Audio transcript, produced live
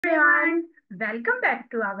everyone. Welcome back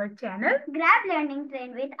to our channel. Grab Learning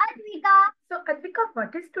Train with Advika. So Advika,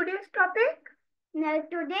 what is today's topic? Now,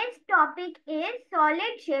 today's topic is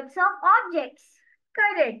solid shapes of objects.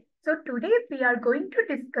 Correct. So today we are going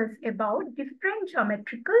to discuss about different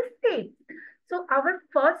geometrical shapes. So our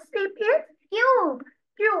first shape is Cube.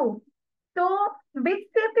 cube. So which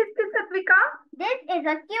shape is this, Advika? This is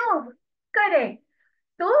a cube. Correct.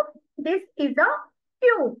 So this is a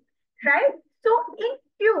cube, right? So in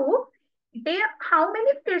cube, how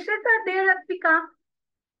many faces are there, Advika?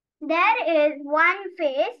 There is one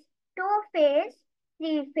face, two face,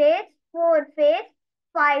 three face, four face,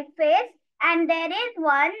 five face, and there is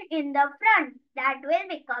one in the front. That will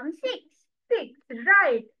become six. Six,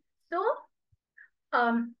 right. So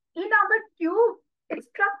in our cube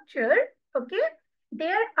structure, okay,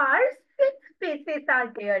 there are six faces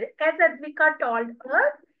are there. As Advika told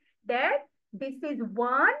us that this is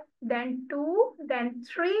one, then two, then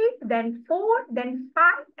three, then four, then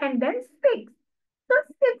five, and then six. So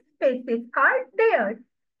six faces are there.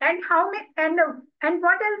 And how many? And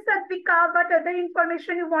what else, Advika? What other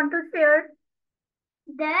information you want to share?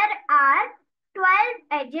 There are 12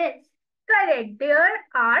 edges. Correct. There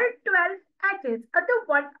are 12 edges.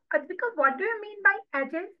 Advika, what do you mean by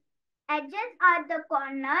edges? Edges are the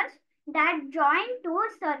corners that join two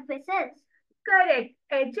surfaces. Correct.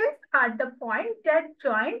 Edges are the points that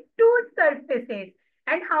join two surfaces.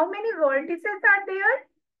 And how many vertices are there?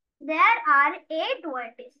 There are 8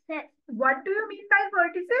 vertices. What do you mean by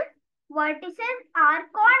vertices? Vertices are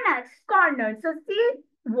corners. Corners. So see,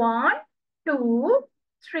 1, 2,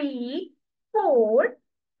 3, 4,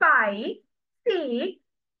 5, 6,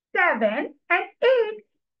 7, and 8.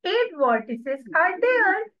 8 vertices are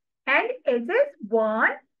there. And edges 1,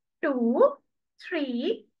 2,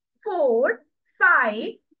 3, 4, 5,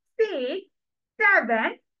 6,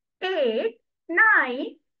 7, 8,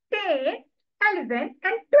 9, 10, 11, and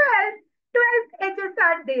 12. 12 edges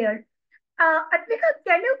are there. Advika,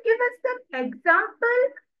 can you give us some example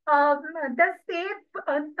of the shape,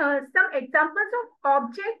 some examples of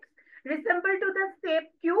objects resemble to the shape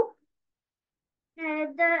cube?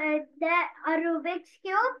 The Rubik's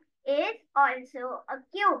cube is also a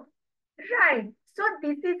cube. Right. So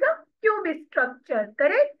this is a cube structure,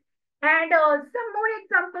 correct? And some more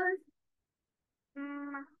examples.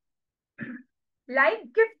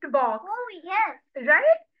 Like gift box. Oh, yes.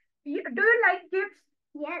 Right? Do you like gifts?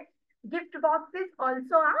 Yes. Gift box is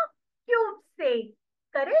also a cube shape,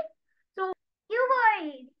 correct? So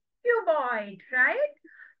Cuboid. Cuboid, right?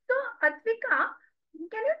 So Advika,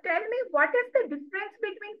 can you tell me what is the difference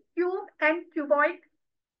between cube and cuboid?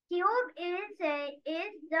 Cube is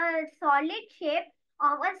the solid shape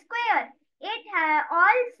of a square.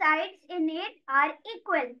 All sides in it are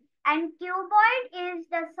equal. And cuboid is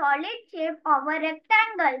the solid shape of a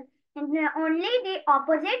rectangle. And only the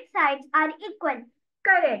opposite sides are equal.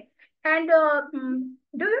 Correct. And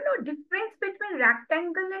do you know difference between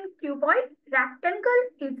rectangle and cuboid? Rectangle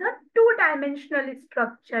is a two-dimensional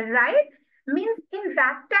structure, right? Means in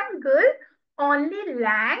rectangle, only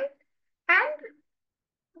length and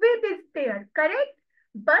width is there, correct?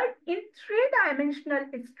 But in three-dimensional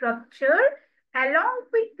structure, along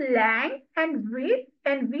with length and width,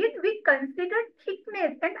 we consider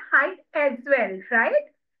thickness and height as well, right?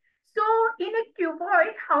 So in a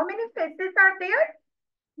cuboid, how many faces are there?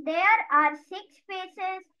 There are 6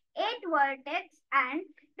 faces, 8 vertices, and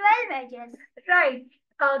 12 edges. Right.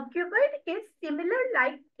 Cuboid is similar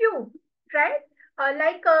like cube, right?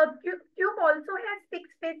 Cube also has 6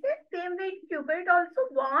 faces. Same way cuboid also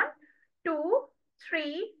 1, 2,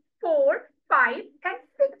 3, 4, 5, and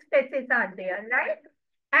 6 faces are there, right?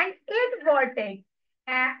 And 8 vertex.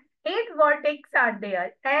 8 vertex are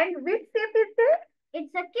there. And which shape is this?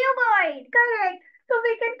 It's a cuboid. Correct. So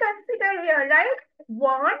we can consider here, right?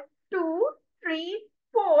 1, 2, 3,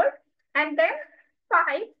 4, and then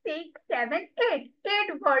 5, 6, 7, 8.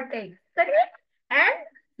 8 vertex, correct? And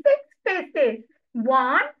 6 faces.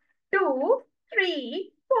 1, 2,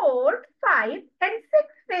 3, 4, 5, and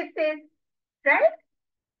 6 faces, right?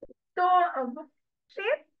 So,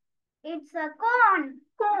 shape? It's a cone.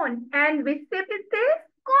 Cone. And which shape is this?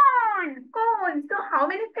 Cone. Cone. So, how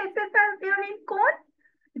many faces are there in cone?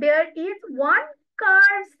 There is one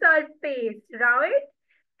curved surface, right?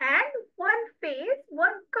 And one face,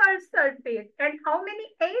 one curved surface. And how many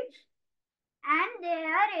edge? And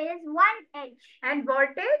there is one edge. And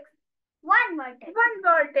vertex? One vertex. One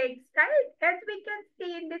vertex, right? As we can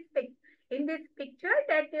see in this picture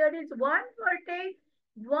that there is one vertex,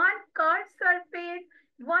 one curved surface,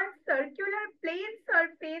 one circular plane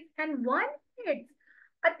surface, and one edge.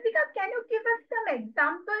 Advika, can you give us some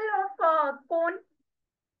example of cone?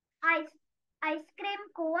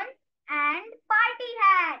 cone and party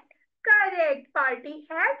hat. Correct. Party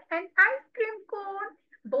hat and ice cream cone.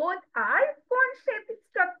 Both are cone-shaped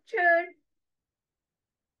structure.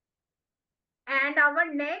 And our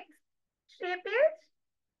next shape is?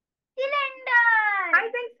 Cylinder. I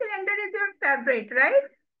think cylinder is your favorite, right?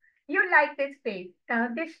 You like this shape.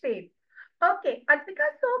 Okay, Advika,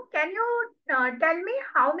 so can you tell me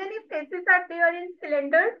how many faces are there in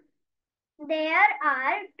cylinder? There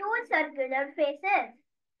are two circular faces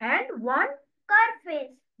And one curved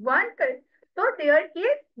face. So there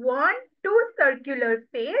is two circular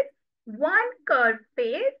face, one curved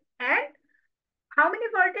face, and how many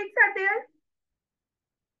vertex are there?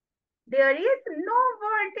 There is no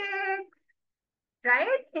vertex,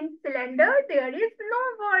 right? In cylinder, there is no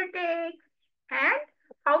vertex. And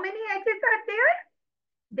how many edges are there?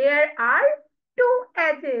 There are two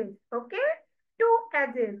edges, okay? Two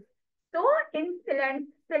edges. So in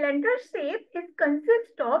cylinder shape, it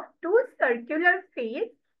consists of two circular face,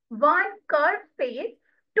 one curved face,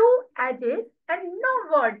 two edges, and no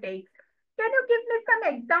vertex. Can you give me some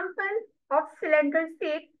examples of cylinder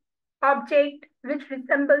shape object which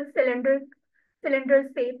resembles cylinder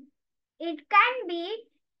shape? It can be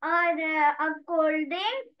a cold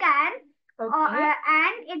drink can, Okay.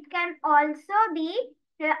 and it can also be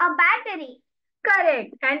a battery.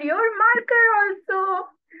 Correct. And your marker also,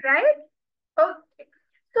 right? Okay.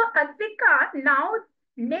 So, Advika, now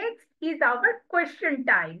next is our question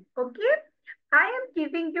time. Okay. I am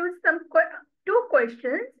giving you two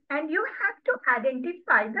questions and you have to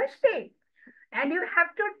identify the shape. And you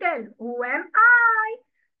have to tell, who am I?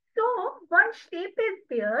 So, one shape is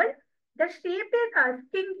there. The shape is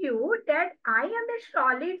asking you that I am a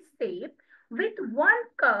solid shape with one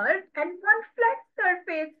curve and one flat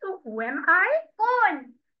surface. So, who am I?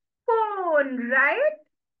 Cone. Cone, right?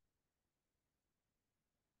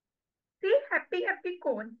 See, happy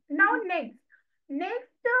cone. Now next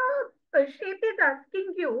shape is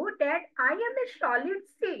asking you that I am a solid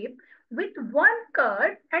shape with one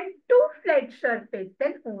curve and two flat surfaces.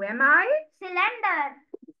 Then who am I? Cylinder.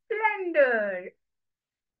 Cylinder.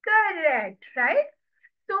 Correct, right?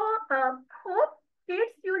 So, hope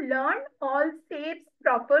kids you learn all shapes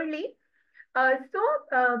properly.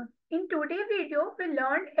 In today's video, we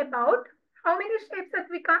learned about how many shapes,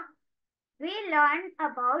 Advika? We learned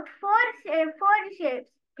about four shapes.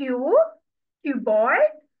 Cube, cuboid,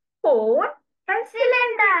 cone, and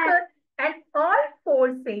cylinder. And all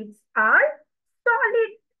four shapes are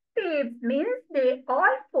solid shapes, means they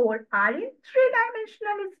all four are in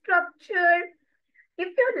three-dimensional structure.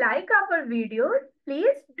 If you like our videos,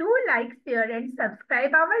 please do like, share and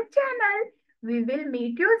subscribe our channel. We will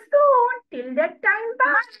meet you soon. Till that time,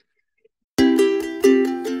 bye.